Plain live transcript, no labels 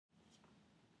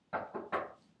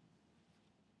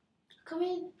Come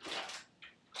in.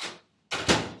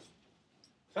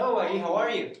 Hello, Adi. How are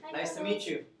you? Hi, Nice to meet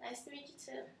you. Nice to meet you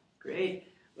too. Great.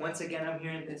 Once again, I'm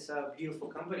here in this beautiful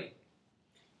company.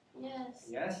 Yes.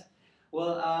 Yes?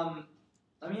 Well,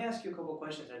 let me ask you a couple of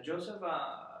questions. Joseph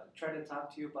tried to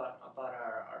talk to you about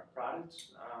our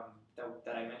products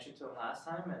that I mentioned to him last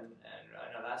time and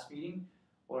in our last meeting,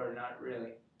 or not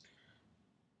really?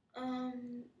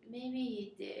 Maybe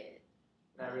he did.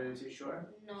 Not really too sure?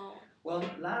 No. Well,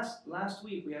 last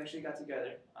week we actually got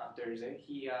together on Thursday.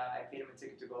 I paid him a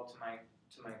ticket to go up to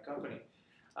my company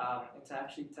and to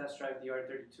actually test drive the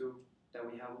R32 that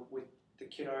we have with the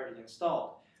kit already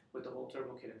installed, with the whole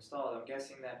turbo kit installed. I'm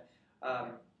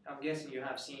guessing you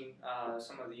have seen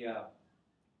some of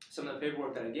the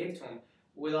paperwork that I gave to him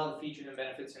with all the features and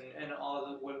benefits and all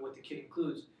of what the kit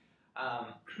includes.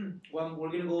 Well,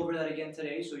 we're gonna go over that again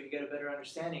today, so you get a better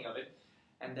understanding of it,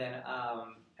 and then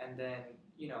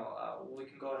you know, we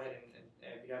can go ahead and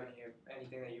if you have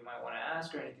anything that you might want to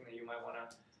ask or anything that you might want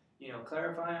to, you know,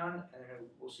 clarify on, and then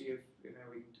we'll see if we can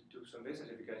do some business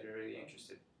if you guys are really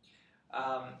interested.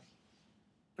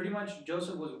 Pretty much,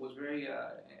 Joseph was very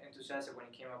enthusiastic when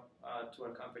he came up to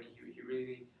our company. He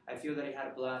really, I feel that he had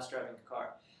a blast driving the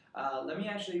car. Let me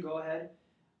actually go ahead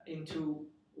into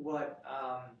what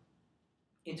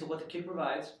the kit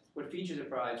provides, what features it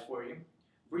provides for you,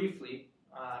 briefly.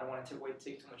 I don't want to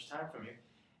take too much time from you,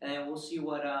 and then we'll see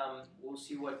what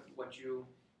you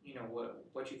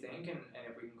think, and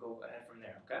if we can go ahead from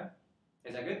there. Okay,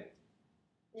 is that good?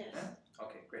 Yes. Yeah?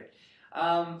 Okay, great.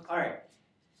 All right.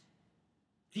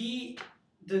 The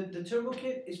turbo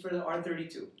kit is for the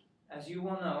R32. As you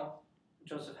all know,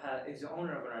 Joseph is the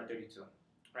owner of an R32,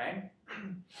 right?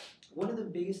 One of the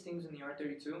biggest things in the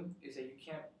R32 is that you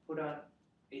can't put on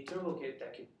a turbo kit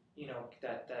that could, you know,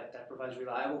 that provides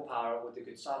reliable power with a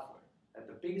good software. And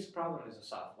the biggest problem is the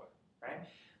software, right?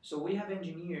 So we have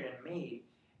engineered and made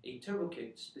a turbo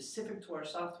kit specific to our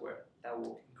software that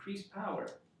will increase power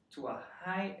to a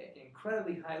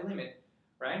incredibly high limit,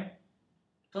 right?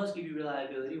 Plus give you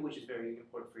reliability, which is very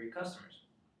important for your customers,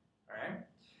 all right?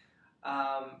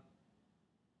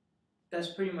 That's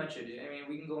pretty much it. I mean,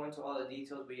 we can go into all the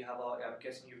details, but I'm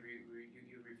guessing you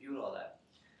reviewed all that.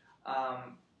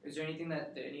 Is there anything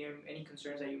any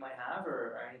concerns that you might have,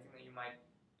 or anything that you might?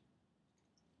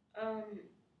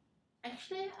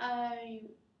 Actually,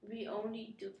 we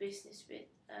only do business with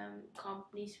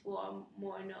companies who are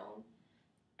more known,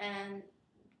 and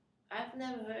I've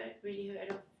never really heard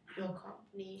of your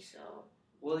company, so.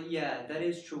 Well, yeah, that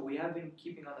is true. We have been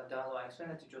keeping on the down low. I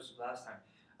explained that to Joseph last time.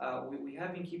 We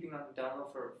have been keeping on the down low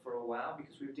for a while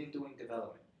because we've been doing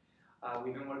development.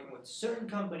 We've been working with certain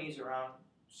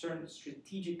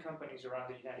strategic companies around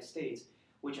the United States,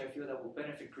 which I feel that will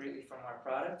benefit greatly from our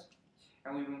product.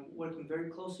 And we've been working very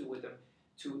closely with them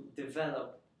to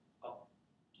develop,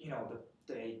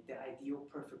 the ideal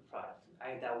perfect product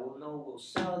that will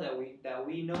sell, that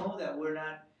we know that we're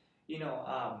not,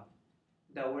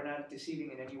 that we're not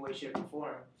deceiving in any way, shape, or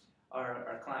form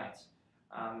our clients.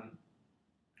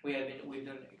 We've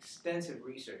done extensive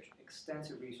research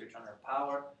on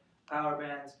our power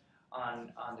bands,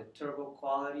 on the turbo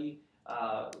quality,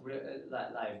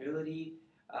 reliability,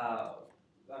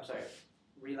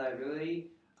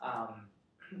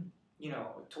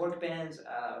 torque bands,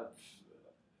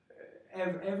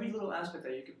 every little aspect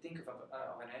that you can think of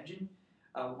an engine,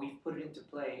 we've put it into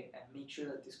play and make sure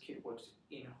that this kit works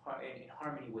in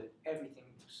harmony with everything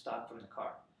stock from the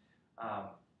car.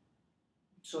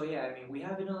 So yeah, I mean, we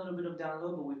have been a little bit of down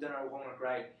low, but we've done our homework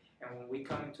right. And when we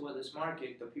come into this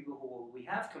market, the people who we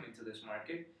have come into this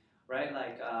market, right?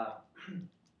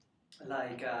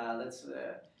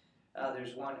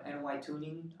 There's one NY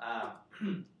Tuning,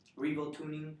 Revo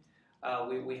Tuning.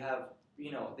 We have,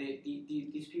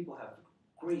 these people have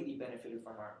greatly benefited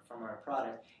from our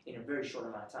product in a very short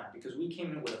amount of time because we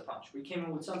came in with a punch. We came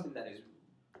in with something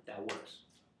that works.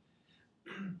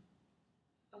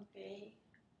 Okay.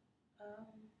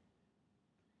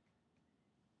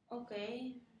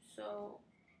 Okay. So,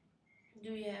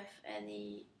 do you have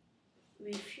any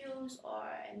reviews or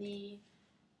any?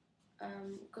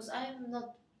 Because I'm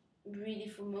not really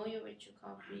familiar with your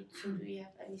company. So, do you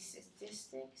have any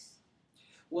statistics?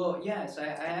 Well, yes, I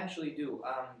actually do.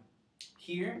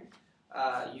 Here,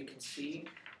 you can see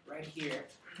right here,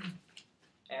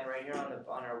 and right here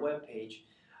on our webpage,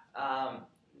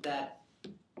 that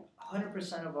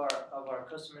 100% of our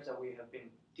customers that we have been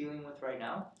dealing with right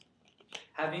now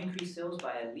have increased sales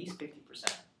by at least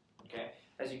 50%. Okay,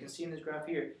 as you can see in this graph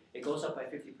here, it goes up by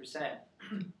 50%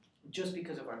 just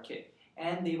because of our kit,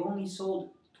 and they've only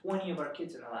sold 20 of our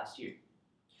kits in the last year.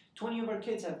 20 of our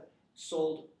kits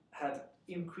have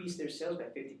increase their sales by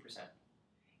 50%.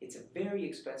 It's a very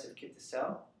expensive kit to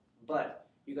sell, but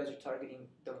you guys are targeting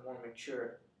the more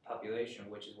mature population,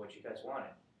 which is what you guys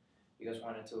wanted. You guys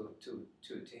wanted to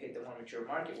hit the more mature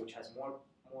market, which has more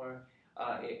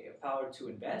power to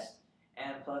invest,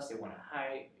 and plus they want a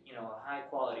high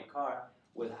quality car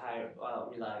with high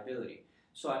reliability.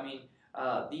 So I mean,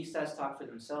 these stats talk for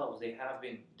themselves. They have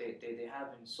been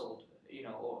sold,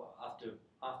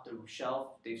 off the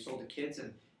shelf. They've sold the kits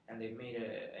and they've made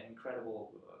an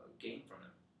incredible gain from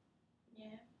them.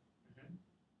 Yeah.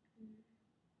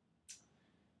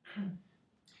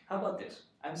 How about this?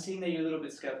 I'm seeing that you're a little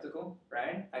bit skeptical,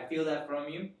 right? I feel that from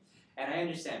you, and I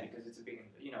understand because it's a big,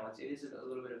 it is a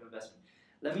little bit of investment.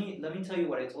 Let me tell you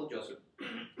what I told Joseph,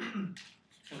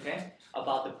 okay,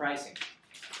 about the pricing,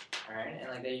 all right, and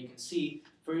like that you can see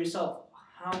for yourself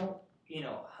how you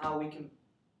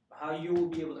will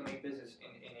be able to make business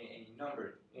in a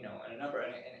number, in an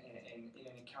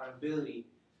accountability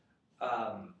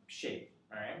shape,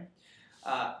 all right.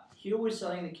 Here we're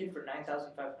selling the kit for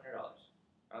 $9,500.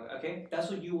 Okay, that's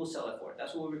what you will sell it for.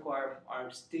 That's what we require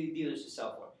our dealers to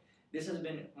sell for. This has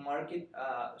been market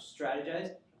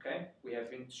strategized. Okay, we have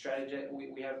been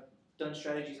we have done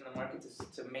strategies in the market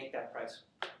to make that price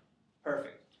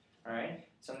perfect. All right,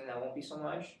 something that won't be so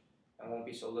much and won't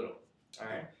be so little. All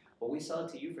right, but we sell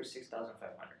it to you for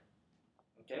 $6,500.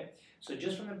 Okay, so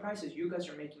just from the prices, you guys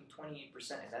are making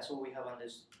 28%, and that's what we have on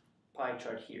this pie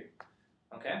chart here.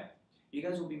 Okay, you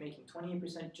guys will be making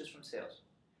 28% just from sales.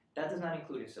 That does not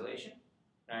include installation,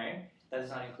 all right? That does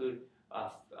not include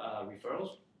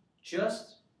referrals.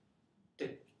 Just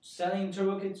the selling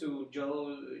turbo kit to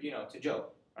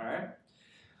Joe, all right?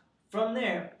 From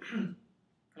there,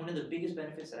 one of the biggest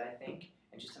benefits that I think,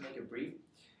 and just to make it brief,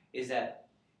 is that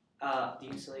the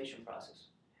installation process.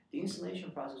 The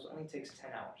installation process only takes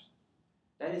 10 hours.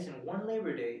 That is, in one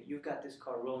Labor Day, you've got this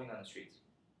car rolling on the streets,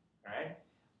 all right?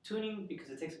 Tuning,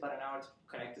 because it takes about an hour to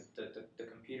connect the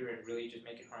computer and really just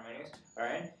make it harmonious, all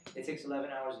right? It takes 11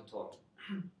 hours in total.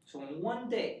 So in one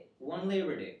day, one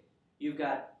Labor Day, you've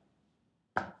got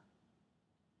 $3,000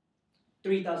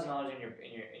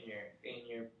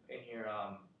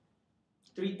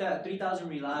 $3,000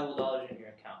 reliable dollars in your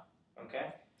account,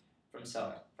 okay? From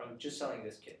just selling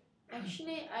this kit.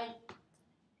 Actually,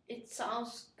 it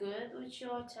sounds good what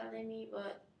you're telling me,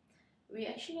 but we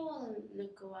actually want to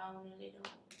look around a little.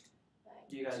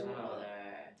 You guys want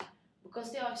to,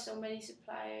 because there are so many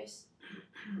suppliers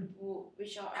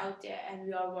which are out there and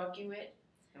we are working with.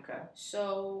 Okay.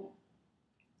 So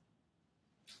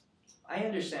I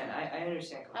understand. I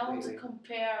understand completely. I want to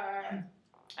compare.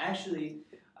 Actually,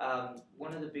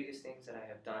 one of the biggest things that I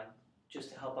have done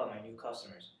just to help out my new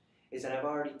customers is that I've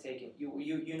already taken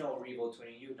you know Revo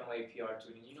Tuning, you know APR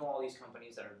Tuning, you know all these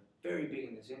companies that are very big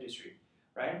in this industry,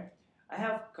 right? I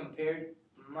have compared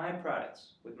my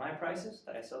products with my prices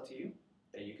that I sell to you,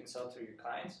 that you can sell to your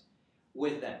clients,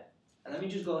 with them. And let me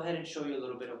just go ahead and show you a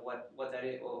little bit of what that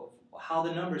is, or how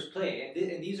the numbers play.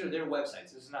 And these are their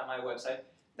websites. This is not my website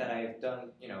that I have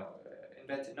done,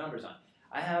 invented numbers on.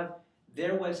 I have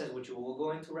their websites, which we will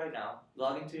go into right now,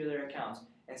 log into their accounts,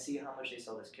 and see how much they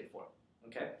sell this kit for.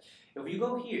 Okay? If you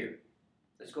go here,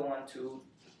 let's go on to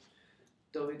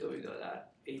www.apr.com.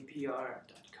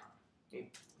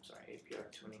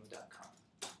 aprtuning.com.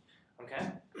 Okay?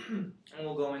 And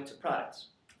we'll go into products.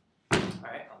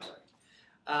 Alright, I'm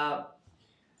sorry.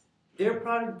 Their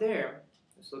product there,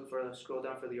 let's scroll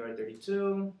down for the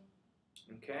R32.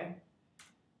 Okay?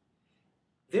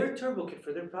 Their turbo kit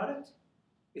for their product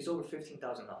is over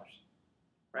 $15,000.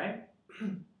 Right?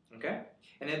 Okay?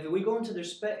 And if we go into their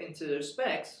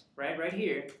specs, right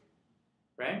here,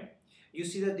 right? You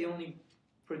see that they only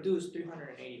produce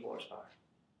 380 horsepower.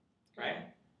 Right?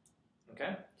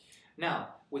 Okay?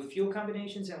 Now, with fuel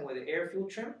combinations and with air fuel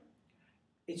trim,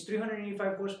 it's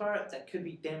 385 horsepower that could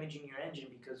be damaging your engine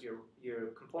because your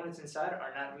components inside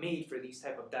are not made for these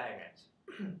type of diagrams.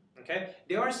 Okay?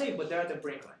 They are safe, but they're at the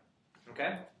brink line.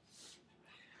 Okay?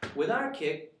 With our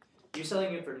kit, you're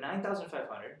selling it for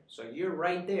 $9,500, so you're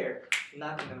right there,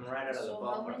 knocking them right out of the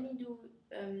ballpark. So how many do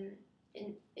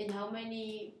in how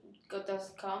many does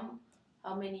it come?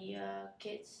 How many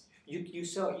kits?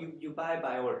 You buy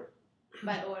by order.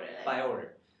 By order. By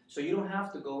order. So you don't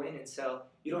have to go in and sell.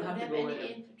 You don't have to go in.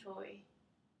 Any inventory.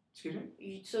 Excuse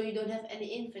me. So you don't have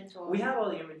any inventory. We have all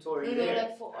the inventory no, there.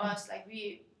 Like for us, like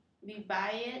we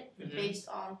buy it based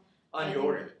on your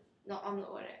order. Not on the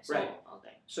order. So, right.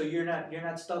 Okay. So you're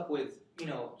not stuck with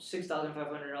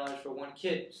 $6,500 for one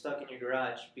kit stuck in your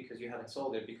garage because you haven't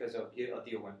sold it because a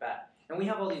deal went bad. And we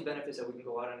have all these benefits that we can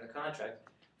go out on the contract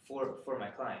for my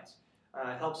clients.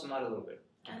 It helps them out a little bit.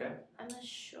 Okay. I'm not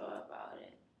sure about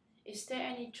it. Is there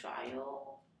any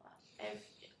trial?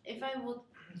 If I would,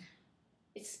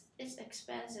 it's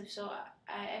expensive. So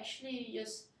I actually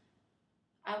just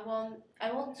I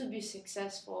want to be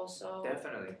successful. So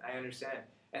Definitely, I understand,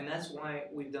 and that's why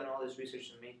we've done all this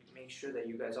research to make sure that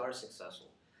you guys are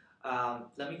successful.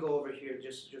 Let me go over here,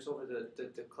 just over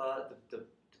the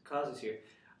causes here.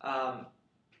 Um,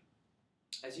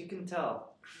 as you can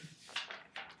tell,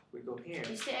 we go here.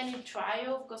 is there any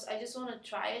trial? Because I just want to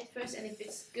try it first, and if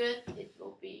it's good, it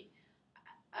will be.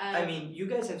 I mean, you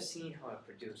guys have seen how it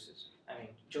produces. I mean,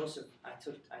 Joseph, I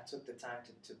took the time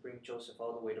to bring Joseph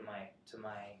all the way to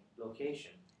my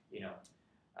location, you know,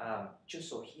 just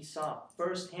so he saw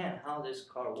firsthand how this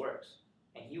car works.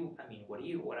 And I mean,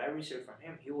 what I researched from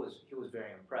him, he was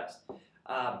very impressed.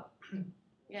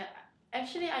 Yeah,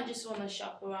 actually, I just want to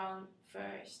shop around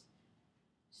first.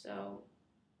 So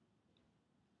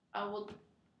I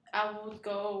would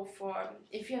go for,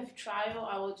 if you have trial,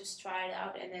 I will just try it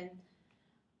out and then.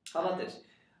 How about this?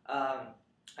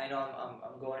 I know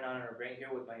I'm going on a break here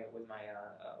with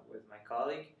my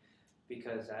colleague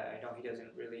because I know he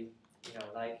doesn't really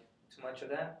like too much of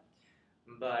that,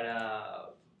 but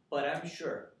I'm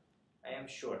sure, I am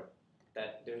sure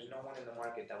that there's no one in the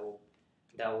market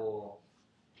that will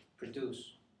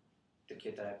produce the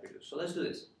kit that I produce. So let's do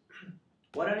this.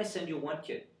 Why don't I send you one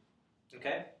kit?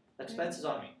 Okay, expenses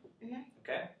on me.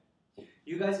 Okay,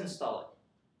 you guys install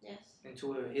it. Yes.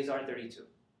 Into his R32.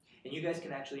 And you guys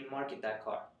can actually market that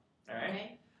car, all right?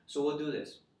 Okay. So we'll do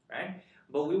this, right?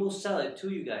 But we will sell it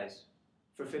to you guys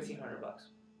for $1,500.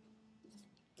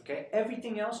 Okay?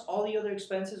 Everything else, all the other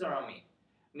expenses are on me.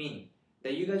 Meaning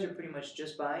that you guys are pretty much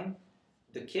just buying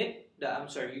the kit. You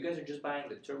guys are just buying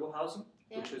the turbo housing,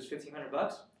 which was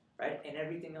 $1,500, right? And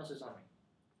everything else is on me.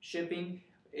 Shipping,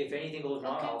 if anything goes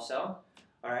wrong, I'll sell.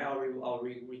 All right, I'll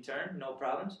return, no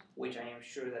problems. Which I am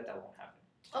sure that won't happen.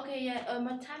 Okay, yeah,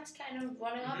 my time's kind of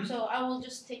running up, so I will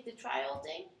just take the trial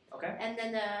thing. Okay. And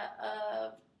then,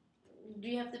 do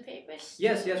you have the papers?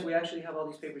 Yes, we actually have all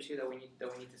these papers here that we need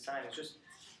to sign. It's just,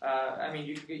 I mean,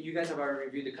 you guys have already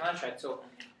reviewed the contract, so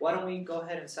why don't we go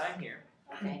ahead and sign here?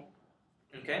 Okay.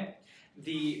 Okay.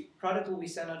 The product will be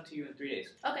sent out to you in 3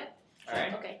 days. Okay. All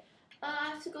right. Okay.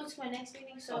 I have to go to my next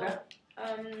meeting, so okay.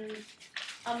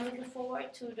 I'm looking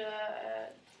forward to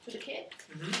the kit,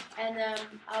 and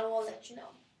I will let you know.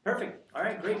 Perfect. All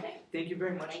right, great. Okay. Thank you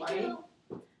very much, Thank you.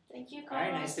 Thank you, Carlos.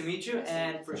 All right, nice to meet you,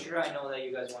 and for sure I know that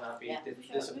you guys will not be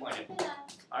disappointed. Yeah.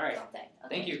 All right. Okay.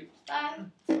 Thank you. Bye.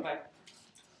 Bye-bye.